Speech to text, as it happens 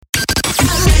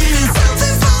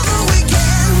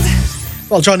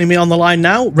Well, joining me on the line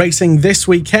now, racing this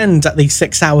weekend at the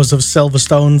 6 hours of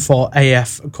Silverstone for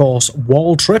AF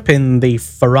CORSE-WALTRIP in the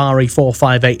Ferrari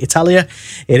 458 Italia,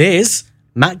 it is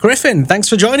Matt Griffin. Thanks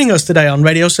for joining us today on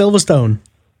Radio Silverstone.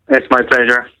 It's my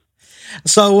pleasure.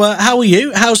 So, how are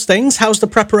you? How's things? How's the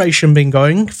preparation been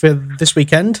going for this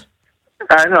weekend?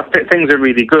 No, things are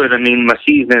really good. I mean, my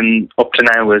season up to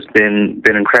now has been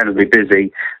incredibly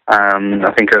busy.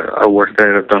 I think I worked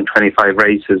out, I've done 25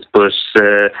 races, but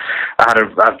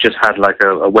I've just had like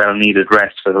a well-needed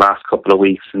rest for the last couple of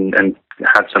weeks and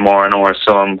had some R&R,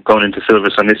 so I'm going into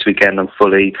Silverstone this weekend. I'm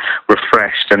fully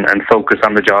refreshed and focused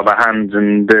on the job at hand,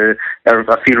 and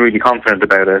I feel really confident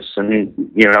about it.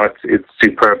 And you know, it's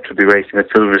superb to be racing at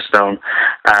Silverstone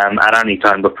at any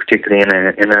time, but particularly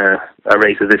in a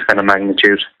race of this kind of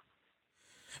magnitude.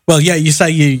 Well, yeah, you say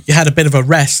you had a bit of a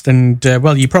rest, and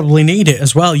well, you probably need it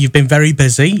as well. You've been very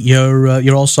busy.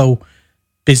 You're also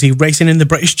busy racing in the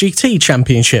British GT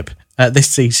Championship this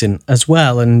season as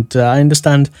well. And I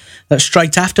understand that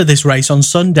straight after this race on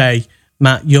Sunday,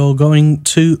 Matt, you're going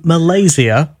to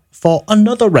Malaysia for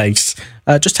another race.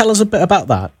 Just tell us a bit about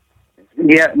that.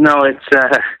 Yeah, no,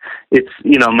 it's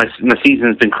you know, my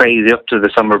season's been crazy up to the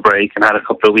summer break and had a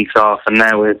couple of weeks off, and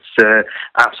now it's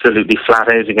absolutely flat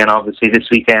out again. Obviously, this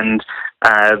weekend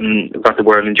we've got the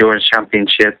World Endurance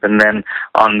Championship, and then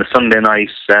on the Sunday night,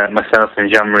 myself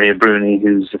and Jean-Marie Bruni,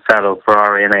 who's a fellow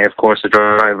Ferrari and AF Corse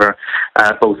driver,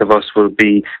 both of us will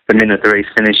be, the minute the race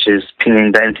finishes,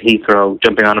 pinging down to Heathrow,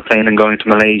 jumping on a plane and going to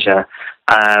Malaysia.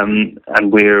 And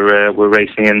we're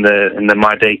racing in the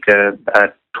Merdeka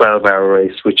 12-hour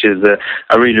race, which is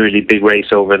a really, really big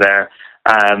race over there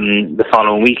the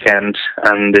following weekend,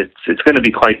 and it's going to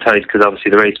be quite tight because obviously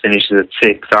the race finishes at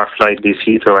 6, our flight leaves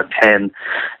Heathrow at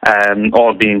 10.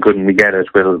 All being good and we get it,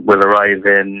 we'll arrive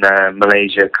in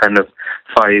Malaysia kind of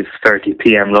 5:30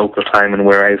 p.m. local time, and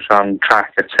we're out on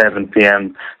track at 7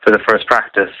 p.m. for the first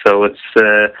practice. So it's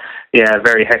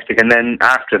very hectic. And then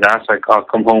after that, I'll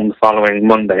come home the following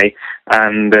Monday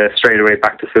and straight away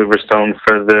back to Silverstone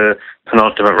for the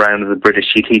penultimate round of the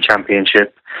British GT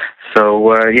Championship.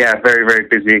 So very, very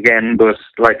busy again. But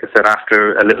like I said,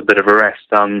 after a little bit of a rest,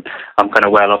 I'm kind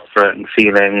of well up for it and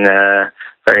feeling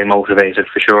very motivated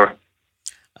for sure.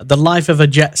 The life of a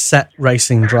jet-set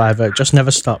racing driver just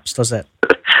never stops, does it?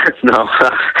 No,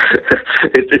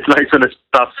 it's nice when it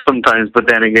stops sometimes, but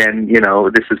then again, you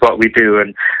know, this is what we do,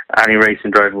 and any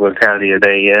racing driver will tell you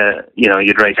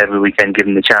you'd race every weekend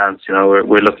given the chance. You know,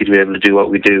 we're lucky to be able to do what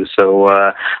we do, so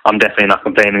I'm definitely not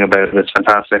complaining about it. It's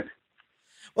fantastic.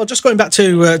 Well, just going back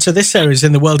to this series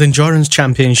in the World Endurance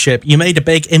Championship, you made a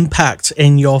big impact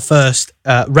in your first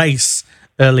race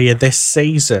earlier this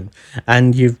season,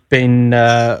 and you've been,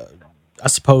 I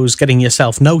suppose, getting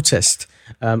yourself noticed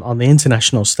on the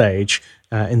international stage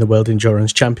in the World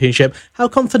Endurance Championship. How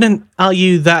confident are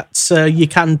you that you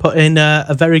can put in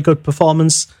a very good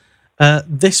performance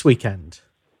this weekend?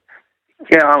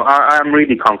 Yeah, I'm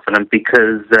really confident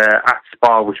because at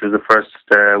Spa, which was the first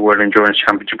World Endurance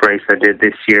Championship race I did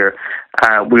this year,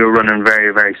 we were running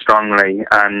very, very strongly,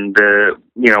 and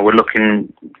we're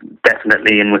looking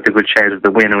definitely in with a good shout of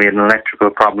the win. We had an electrical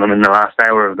problem in the last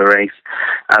hour of the race,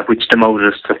 which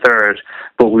demoted us to third,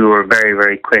 but we were very,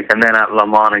 very quick. And then at Le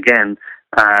Mans again,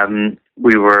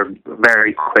 we were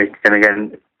very quick, and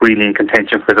again, really in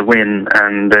contention for the win,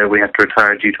 and we had to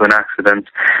retire due to an accident.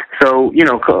 So, you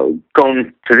know,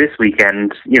 going to this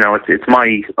weekend, you know, it's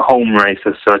my home race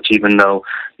as such, even though,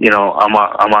 you know, I'm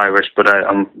Irish, but I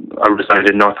reside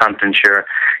in Northamptonshire.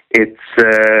 It's,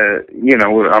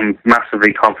 I'm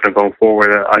massively confident going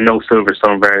forward. I know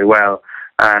Silverstone very well,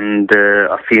 and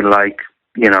I feel like,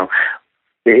 you know,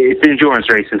 it's endurance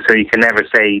racing, so you can never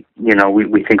say, you know,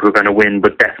 we think we're going to win,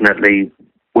 but definitely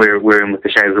we're in with the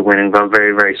shout of winning. We've got a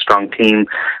very, very strong team,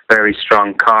 very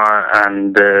strong car,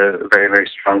 and a very, very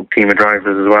strong team of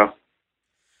drivers as well.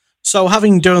 So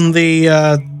having done the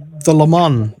Le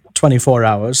Mans 24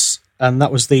 hours, and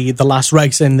that was the last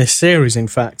race in this series, in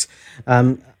fact,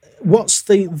 what's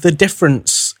the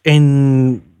difference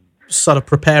in sort of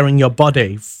preparing your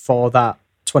body for that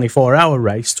 24-hour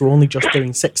race to only just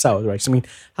doing 6-hour race? I mean,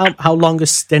 how long a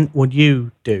stint would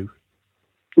you do?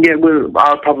 Yeah, well,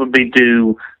 I'll probably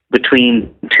do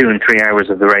between 2 and 3 hours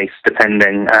of the race,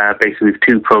 depending. Basically, with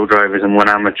 2 pro drivers and 1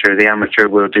 amateur. The amateur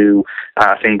will do,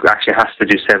 I think, actually has to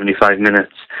do 75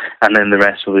 minutes, and then the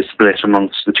rest will be split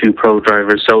amongst the 2 pro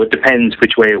drivers. So it depends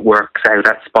which way it works out.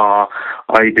 At Spa,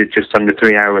 I did just under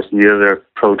 3 hours, and the other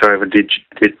pro driver did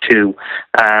 2.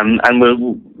 And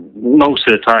most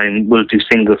of the time, we'll do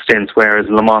single stints, whereas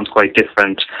Le Mans quite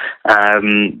different.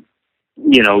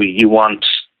 You know, you want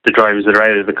the drivers that are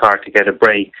out of the car to get a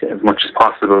break as much as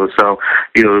possible. So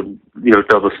you'll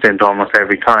double stint almost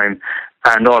every time.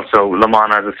 And also, Le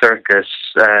Mans as a circuit,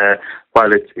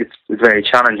 while it's a very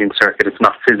challenging circuit, it's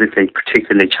not physically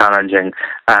particularly challenging,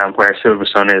 where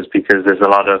Silverstone is, because there's a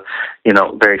lot of,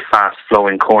 very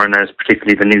fast-flowing corners,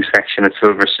 particularly the new section at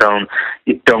Silverstone.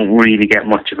 You don't really get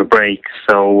much of a break.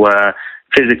 So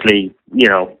physically,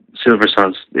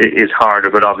 Silverstone is harder,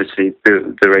 but obviously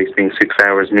the race being 6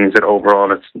 hours means that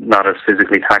overall it's not as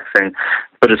physically taxing.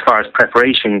 But as far as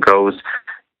preparation goes,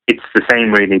 it's the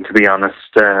same, really, to be honest.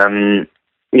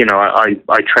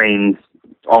 I trained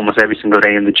almost every single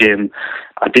day in the gym.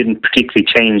 I didn't particularly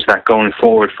change that going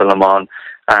forward for Le Mans.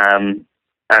 I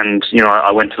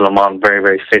went to Le Mans very,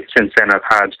 very fit. Since then, I've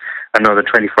had another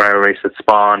 24-hour race at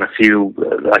Spa and a few,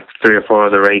 3 or 4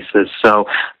 other races. So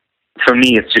for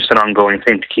me, it's just an ongoing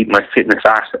thing to keep my fitness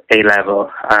at a level,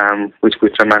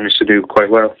 which I managed to do quite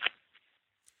well.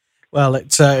 Well,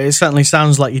 it certainly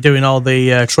sounds like you're doing all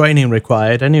the training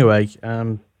required anyway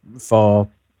for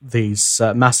these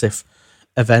massive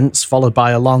events, followed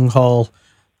by a long-haul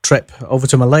trip over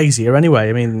to Malaysia anyway.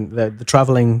 I mean, the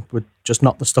travelling would just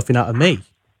knock the stuffing out of me.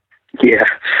 Yeah,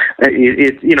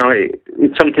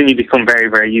 it's something you become very,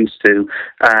 very used to.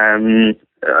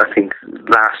 I think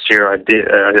last year I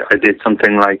did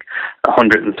something like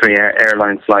 103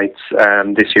 airline flights.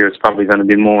 This year it's probably going to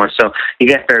be more. So you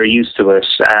get very used to it,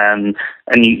 and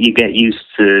you get used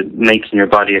to making your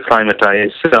body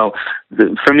acclimatise. So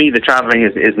for me, the travelling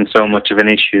isn't so much of an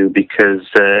issue, because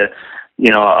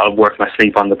I'll work my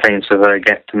sleep on the plane so that I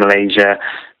get to Malaysia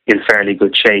in fairly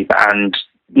good shape. And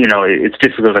it's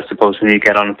difficult, I suppose, when you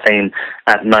get on a plane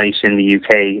at night in the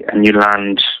UK and you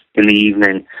land in the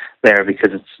evening there,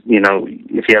 because it's,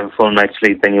 if you have a full night's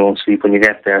sleep, then you won't sleep when you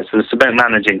get there. So it's about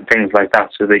managing things like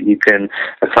that so that you can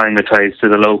acclimatise to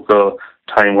the local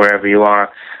time wherever you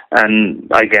are. And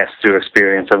I guess through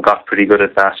experience, I've got pretty good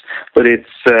at that. But it's,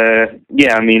 I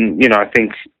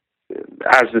think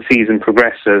as the season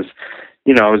progresses,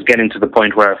 I was getting to the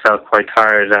point where I felt quite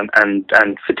tired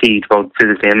and fatigued, both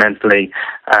physically and mentally,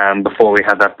 before we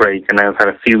had that break. And I've had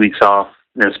a few weeks off,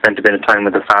 spent a bit of time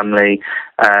with the family,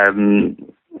 and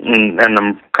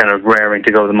I'm kind of raring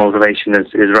to go. The motivation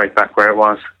is right back where it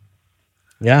was.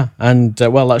 Yeah, and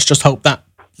let's just hope that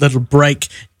little break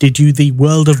did you the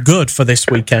world of good for this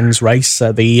weekend's race.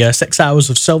 The 6 hours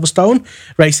of Silverstone,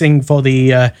 racing for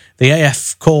the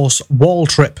AF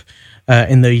Course-WALTRip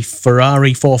in the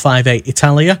Ferrari 458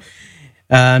 Italia,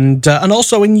 and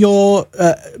also in your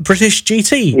British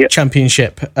GT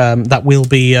Championship that we'll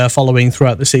be following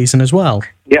throughout the season as well.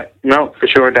 Yeah, no, for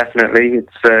sure, definitely.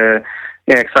 It's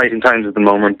exciting times at the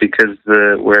moment, because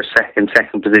we're second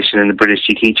position in the British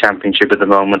GT Championship at the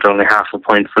moment, only half a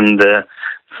point from the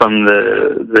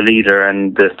leader,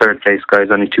 and the third place guy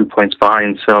is only 2 points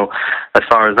behind. So as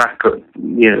far as that goes,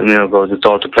 it's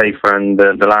all to play for, and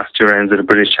the last 2 rounds of the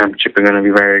British Championship are going to be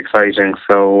very exciting.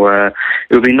 So it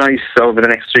will be nice over the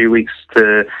next 3 weeks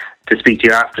to speak to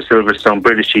you after Silverstone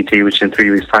British GT, which in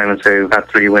 3 weeks' time, and say we've had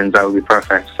 3 wins. That would be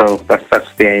perfect. So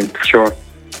that's the aim for sure.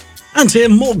 And hear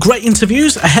more great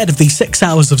interviews ahead of the 6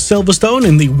 hours of Silverstone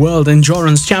in the World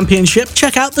Endurance Championship.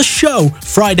 Check out the show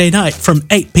Friday night from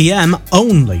 8 p.m.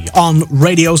 only on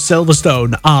Radio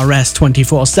Silverstone RS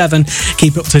 24/7.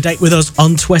 Keep up to date with us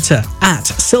on Twitter at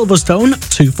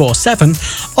Silverstone247,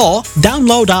 or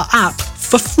download our app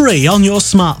for free on your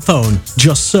smartphone.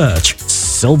 Just search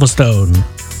Silverstone.